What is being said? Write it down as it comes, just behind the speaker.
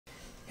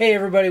Hey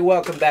everybody,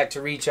 welcome back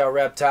to Reach Out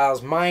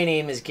Reptiles. My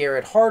name is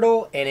Garrett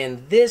Hartle, and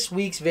in this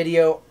week's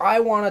video, I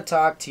want to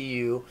talk to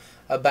you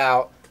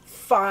about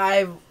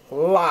 5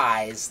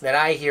 lies that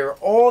I hear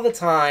all the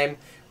time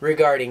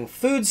regarding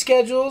food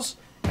schedules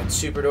and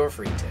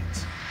Superdwarf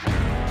Retics.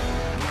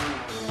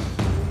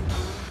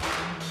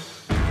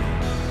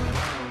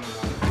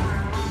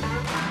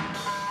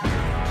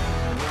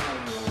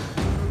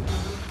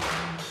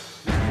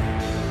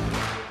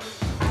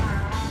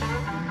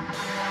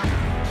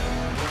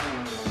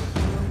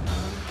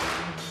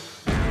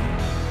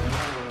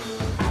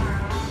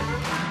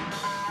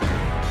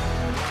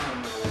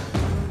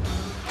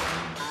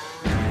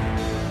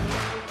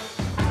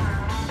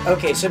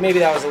 Okay, so maybe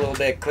that was a little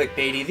bit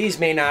clickbaity. These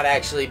may not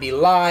actually be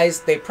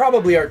lies. They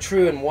probably are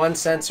true in one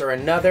sense or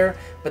another,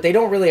 but they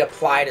don't really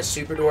apply to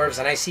Superdwarfs,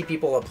 and I see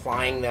people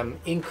applying them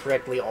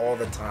incorrectly all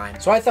the time.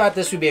 So I thought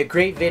this would be a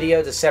great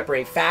video to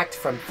separate fact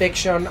from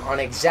fiction on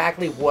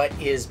exactly what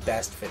is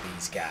best for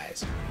these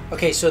guys.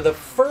 Okay, so the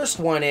first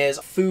one is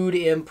food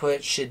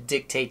input should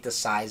dictate the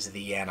size of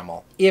the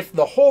animal. If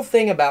the whole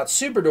thing about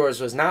Superdwarfs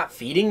was not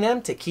feeding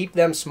them to keep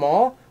them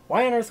small,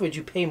 why on earth would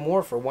you pay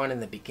more for one in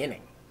the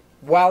beginning?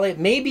 While it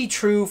may be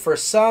true for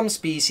some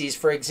species,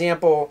 for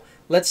example,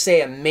 let's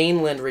say a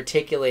mainland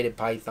reticulated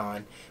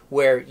python,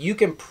 where you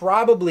can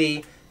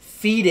probably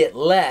feed it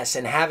less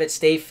and have it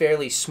stay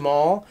fairly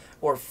small,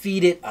 or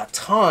feed it a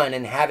ton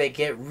and have it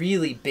get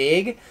really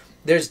big,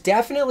 there's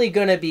definitely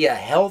going to be a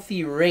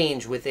healthy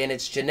range within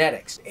its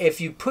genetics.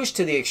 If you push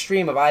to the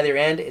extreme of either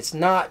end, it's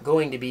not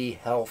going to be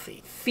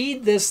healthy.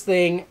 Feed this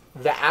thing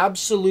the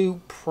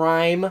absolute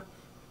prime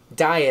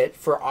diet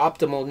for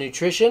optimal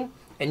nutrition,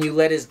 and you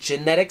let his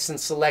genetics and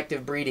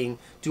selective breeding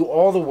do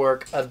all the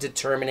work of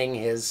determining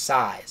his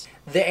size.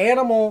 The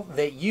animal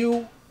that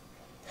you,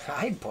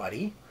 hi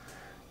buddy,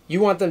 you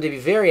want them to be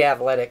very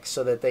athletic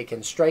so that they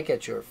can strike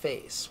at your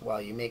face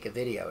while you make a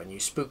video and you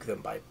spook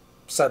them by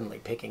suddenly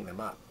picking them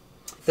up.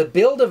 The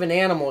build of an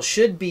animal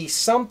should be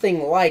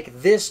something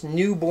like this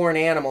newborn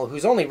animal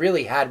who's only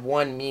really had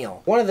one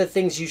meal. One of the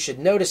things you should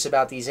notice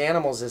about these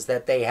animals is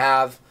that they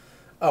have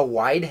a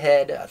wide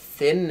head, a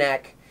thin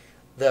neck.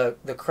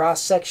 The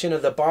cross-section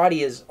of the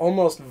body is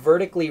almost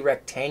vertically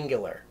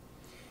rectangular.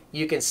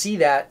 You can see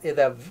that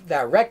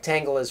that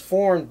rectangle is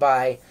formed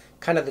by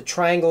kind of the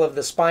triangle of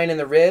the spine and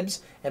the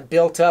ribs and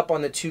built up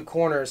on the 2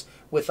 corners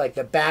with like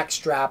the back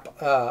strap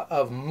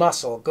of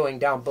muscle going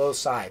down both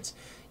sides.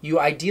 You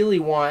ideally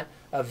want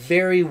a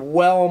very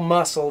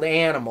well-muscled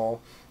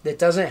animal that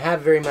doesn't have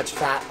very much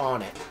fat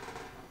on it.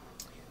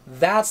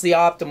 That's the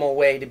optimal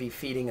way to be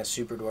feeding a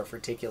Superdwarf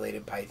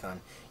reticulated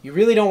python. You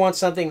really don't want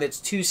something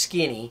that's too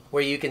skinny,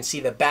 where you can see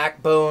the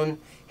backbone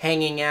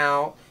hanging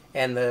out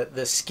and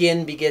the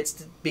skin begins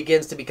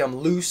to become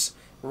loose,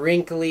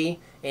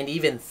 wrinkly, and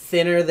even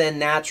thinner than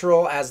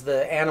natural as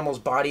the animal's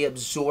body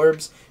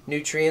absorbs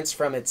nutrients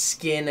from its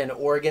skin and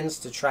organs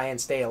to try and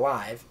stay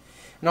alive.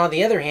 And on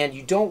the other hand,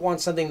 you don't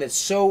want something that's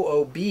so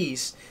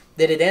obese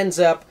that it ends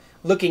up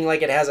looking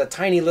like it has a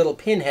tiny little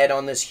pinhead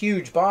on this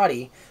huge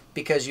body,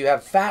 because you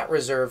have fat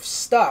reserve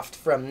stuffed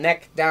from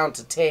neck down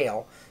to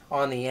tail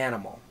on the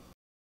animal.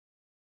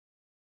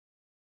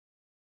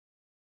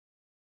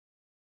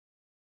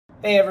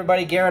 Hey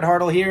everybody, Garrett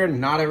Hartle here,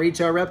 not at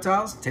Reach Out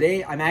Reptiles.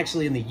 Today I'm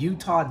actually in the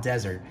Utah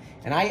desert,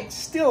 and I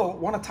still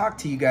want to talk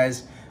to you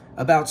guys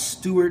about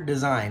Stewart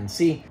Design.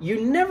 See,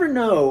 you never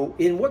know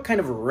in what kind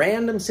of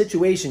random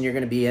situation you're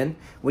going to be in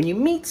when you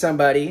meet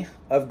somebody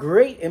of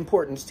great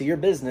importance to your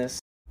business.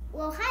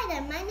 Well, hi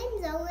there, my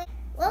name's Owen.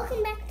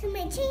 Welcome back to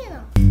my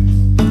channel.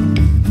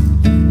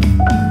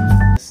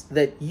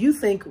 That you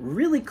think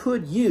really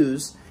could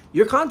use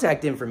your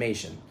contact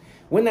information.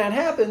 When that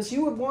happens,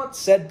 you would want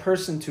said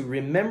person to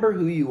remember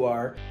who you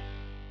are.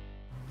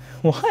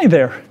 Well, hi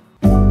there.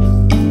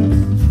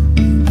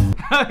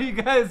 How you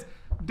guys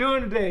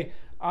doing today?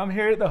 I'm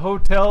here at the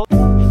hotel.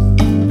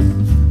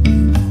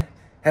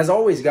 Has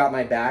always got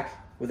my back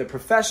with a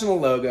professional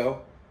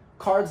logo,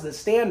 cards that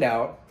stand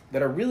out,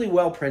 that are really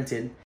well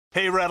printed.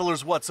 Hey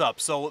Rattlers, what's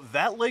up? So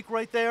that lake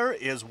right there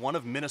is one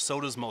of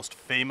Minnesota's most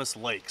famous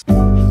lakes.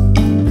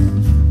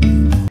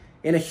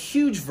 In a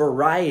huge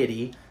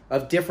variety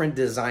of different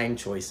design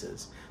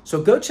choices.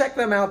 So go check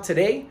them out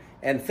today,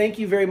 and thank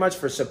you very much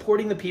for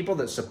supporting the people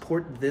that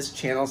support this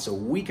channel so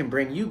we can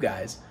bring you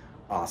guys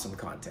awesome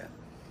content.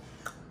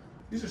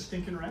 These are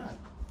stinking rad.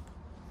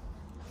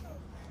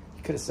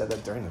 You could have said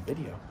that during the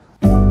video.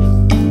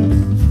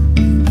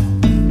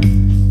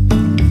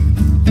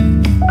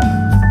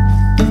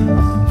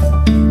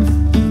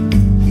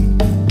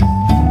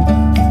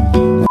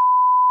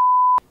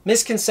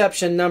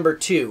 Misconception number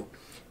 2.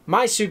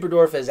 My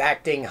Superdwarf is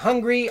acting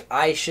hungry,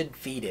 I should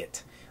feed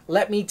it.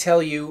 Let me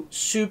tell you,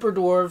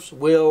 Superdwarfs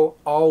will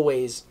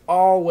always,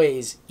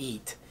 always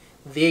eat.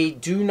 They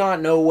do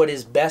not know what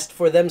is best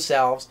for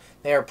themselves.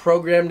 They are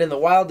programmed in the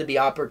wild to be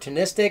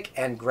opportunistic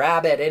and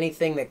grab at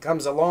anything that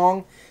comes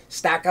along.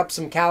 Stack up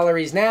some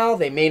calories now,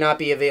 they may not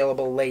be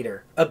available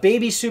later. A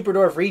baby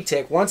Superdwarf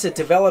retic, once it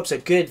develops a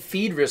good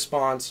feed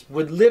response,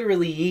 would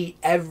literally eat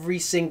every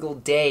single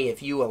day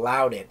if you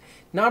allowed it.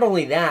 Not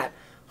only that,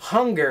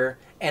 hunger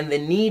and the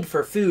need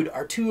for food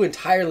are two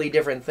entirely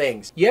different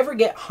things. You ever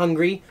get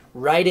hungry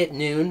right at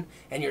noon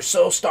and you're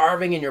so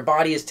starving and your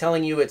body is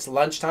telling you it's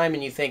lunchtime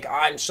and you think,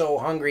 I'm so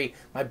hungry,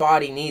 my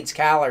body needs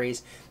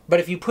calories. But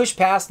if you push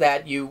past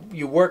that, you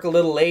work a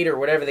little late or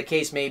whatever the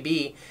case may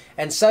be,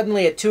 and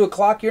suddenly at 2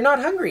 o'clock you're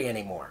not hungry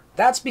anymore.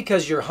 That's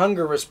because your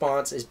hunger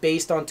response is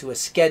based onto a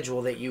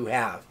schedule that you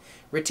have.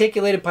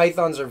 Reticulated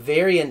pythons are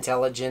very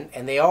intelligent,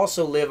 and they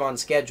also live on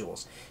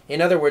schedules.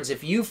 In other words,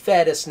 if you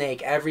fed a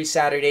snake every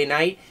Saturday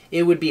night,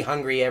 it would be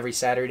hungry every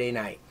Saturday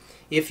night.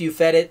 If you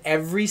fed it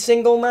every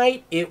single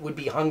night, it would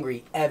be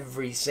hungry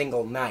every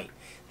single night.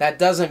 That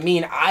doesn't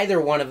mean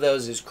either one of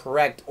those is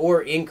correct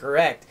or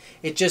incorrect.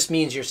 It just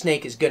means your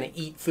snake is going to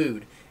eat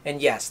food. And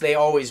yes, they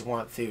always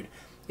want food.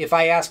 If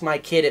I ask my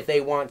kid if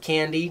they want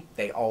candy,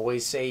 they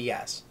always say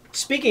yes.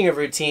 Speaking of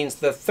routines,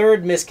 the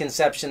third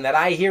misconception that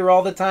I hear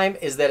all the time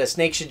is that a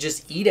snake should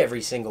just eat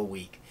every single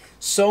week.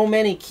 So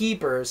many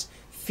keepers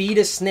feed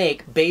a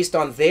snake based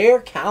on their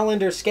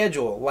calendar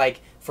schedule.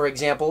 Like, for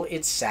example,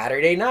 it's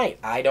Saturday night.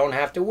 I don't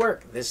have to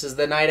work. This is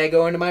the night I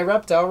go into my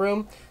reptile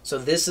room, so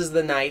this is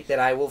the night that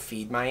I will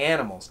feed my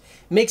animals.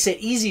 Makes it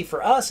easy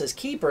for us as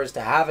keepers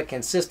to have a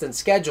consistent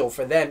schedule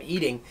for them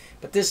eating,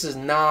 but this is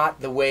not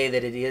the way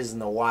that it is in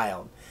the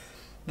wild.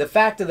 The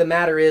fact of the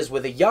matter is,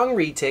 with a young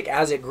retic,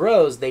 as it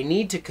grows, they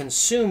need to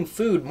consume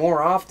food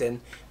more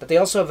often, but they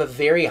also have a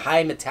very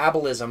high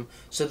metabolism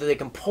so that they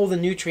can pull the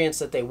nutrients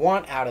that they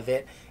want out of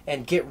it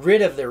and get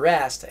rid of the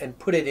rest and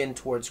put it in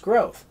towards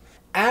growth.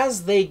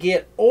 As they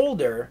get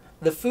older,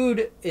 the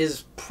food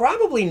is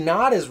probably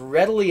not as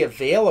readily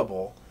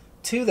available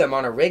to them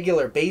on a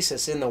regular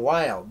basis in the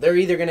wild. They're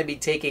either going to be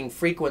taking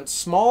frequent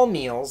small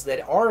meals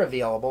that are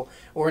available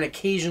or an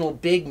occasional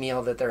big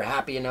meal that they're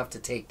happy enough to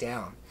take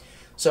down.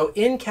 So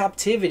in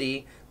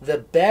captivity, the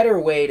better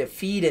way to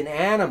feed an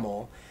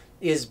animal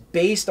is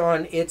based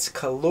on its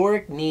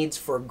caloric needs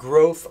for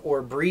growth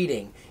or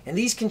breeding. And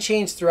these can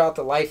change throughout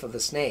the life of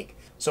the snake.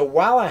 So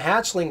while a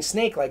hatchling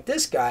snake like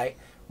this guy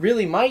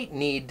really might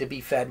need to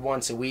be fed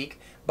once a week,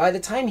 by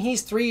the time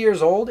he's 3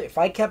 years old, if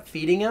I kept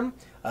feeding him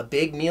a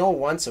big meal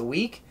once a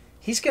week,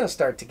 he's going to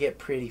start to get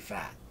pretty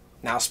fat.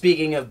 Now,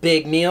 speaking of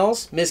big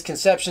meals,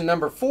 misconception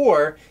number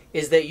 4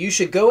 is that you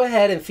should go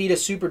ahead and feed a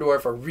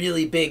Superdwarf a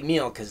really big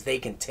meal because they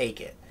can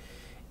take it.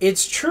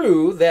 It's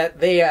true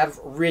that they have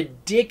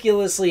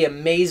ridiculously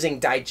amazing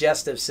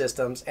digestive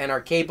systems and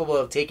are capable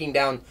of taking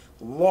down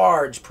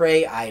large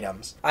prey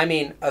items. I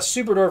mean, a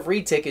Superdwarf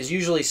retic is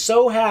usually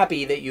so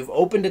happy that you've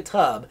opened a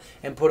tub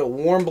and put a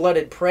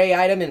warm-blooded prey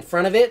item in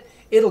front of it,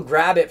 it'll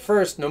grab it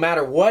first no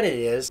matter what it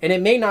is, and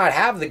it may not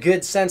have the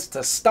good sense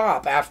to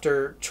stop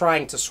after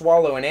trying to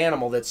swallow an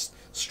animal that's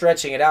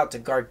stretching it out to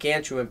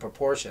gargantuan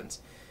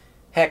proportions.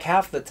 Heck,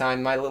 half the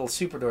time my little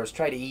Superdwarfs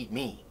try to eat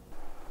me.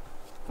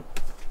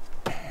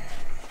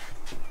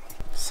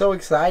 So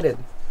excited.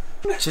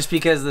 Just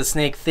because the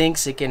snake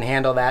thinks it can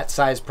handle that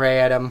size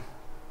prey item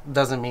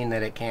doesn't mean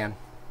that it can.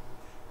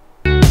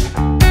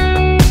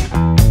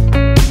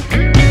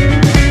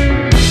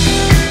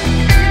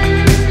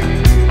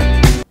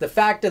 The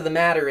fact of the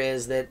matter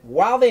is that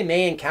while they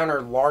may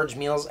encounter large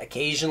meals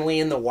occasionally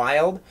in the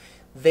wild,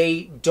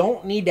 they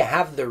don't need to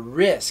have the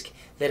risk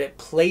that it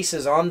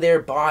places on their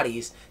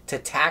bodies to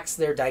tax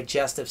their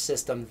digestive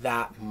system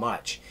that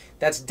much.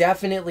 That's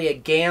definitely a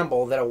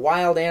gamble that a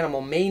wild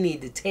animal may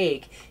need to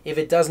take if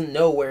it doesn't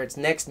know where its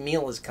next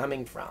meal is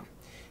coming from.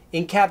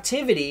 In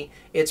captivity,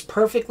 it's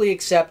perfectly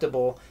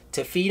acceptable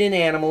to feed an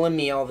animal a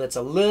meal that's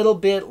a little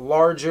bit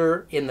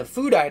larger in the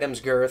food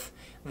item's girth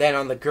than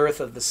on the girth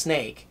of the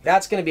snake.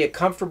 That's going to be a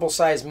comfortable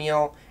size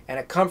meal, and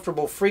a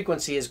comfortable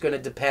frequency is going to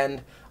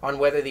depend on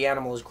whether the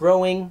animal is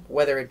growing,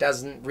 whether it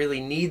doesn't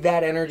really need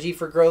that energy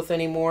for growth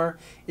anymore,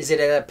 is it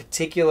at a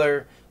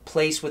particular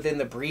place within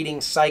the breeding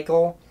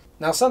cycle.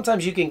 Now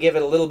sometimes you can give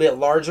it a little bit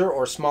larger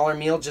or smaller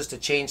meal just to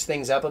change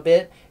things up a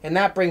bit, and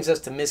that brings us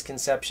to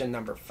misconception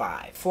number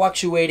 5.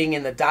 Fluctuating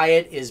in the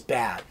diet is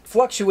bad.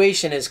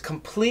 Fluctuation is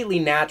completely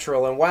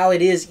natural, and while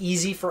it is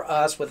easy for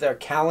us with our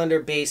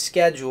calendar-based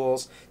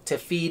schedules to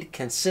feed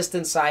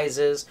consistent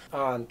sizes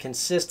on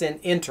consistent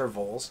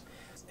intervals,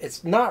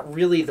 it's not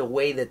really the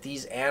way that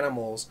these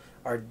animals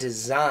are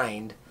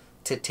designed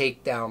to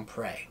take down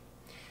prey.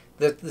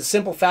 The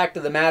simple fact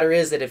of the matter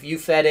is that if you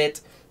fed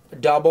it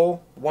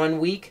double 1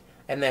 week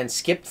and then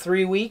skipped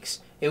 3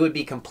 weeks, it would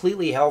be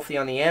completely healthy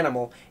on the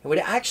animal. It would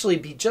actually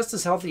be just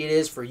as healthy it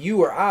is for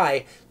you or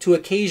I to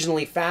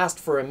occasionally fast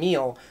for a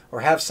meal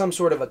or have some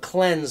sort of a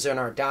cleanse in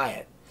our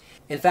diet.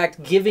 In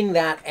fact, giving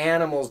that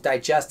animal's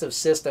digestive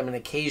system an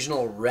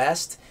occasional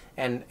rest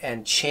and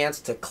chance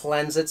to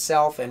cleanse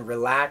itself and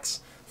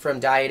relax from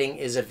dieting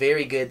is a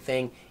very good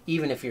thing,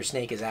 even if your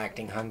snake is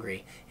acting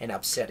hungry and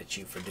upset at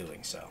you for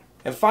doing so.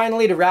 And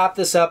finally, to wrap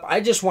this up,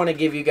 I just want to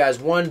give you guys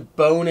one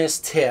bonus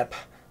tip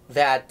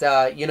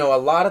that, you know, a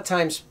lot of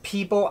times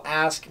people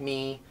ask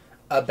me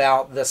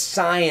about the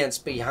science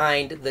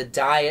behind the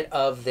diet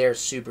of their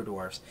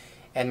Superdwarfs.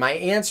 And my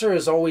answer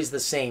is always the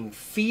same.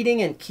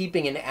 Feeding and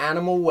keeping an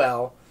animal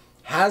well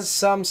has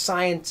some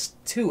science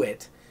to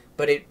it,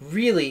 but it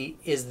really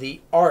is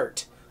the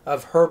art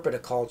of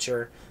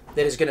herpetoculture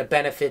that is going to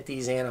benefit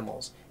these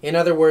animals. In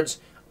other words,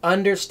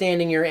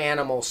 understanding your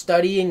animal,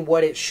 studying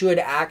what it should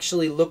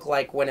actually look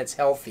like when it's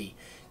healthy,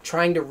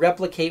 trying to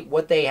replicate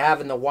what they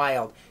have in the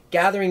wild,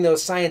 gathering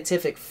those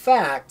scientific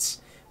facts,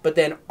 but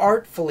then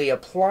artfully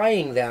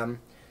applying them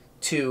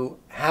to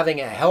having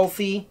a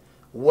healthy,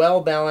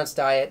 well-balanced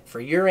diet for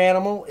your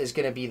animal is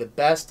going to be the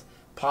best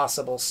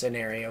possible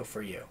scenario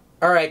for you.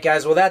 All right,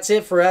 guys, well, that's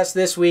it for us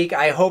this week.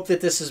 I hope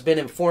that this has been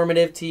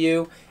informative to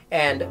you.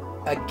 And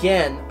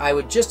again, I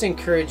would just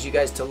encourage you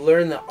guys to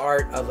learn the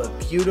art of a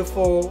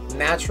beautiful,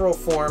 natural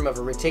form of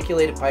a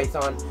reticulated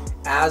python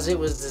as it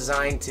was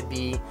designed to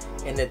be,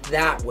 and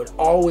that would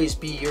always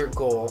be your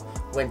goal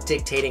when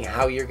dictating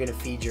how you're going to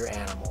feed your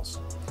animals.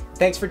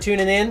 Thanks for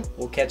tuning in.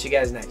 We'll catch you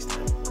guys next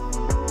time.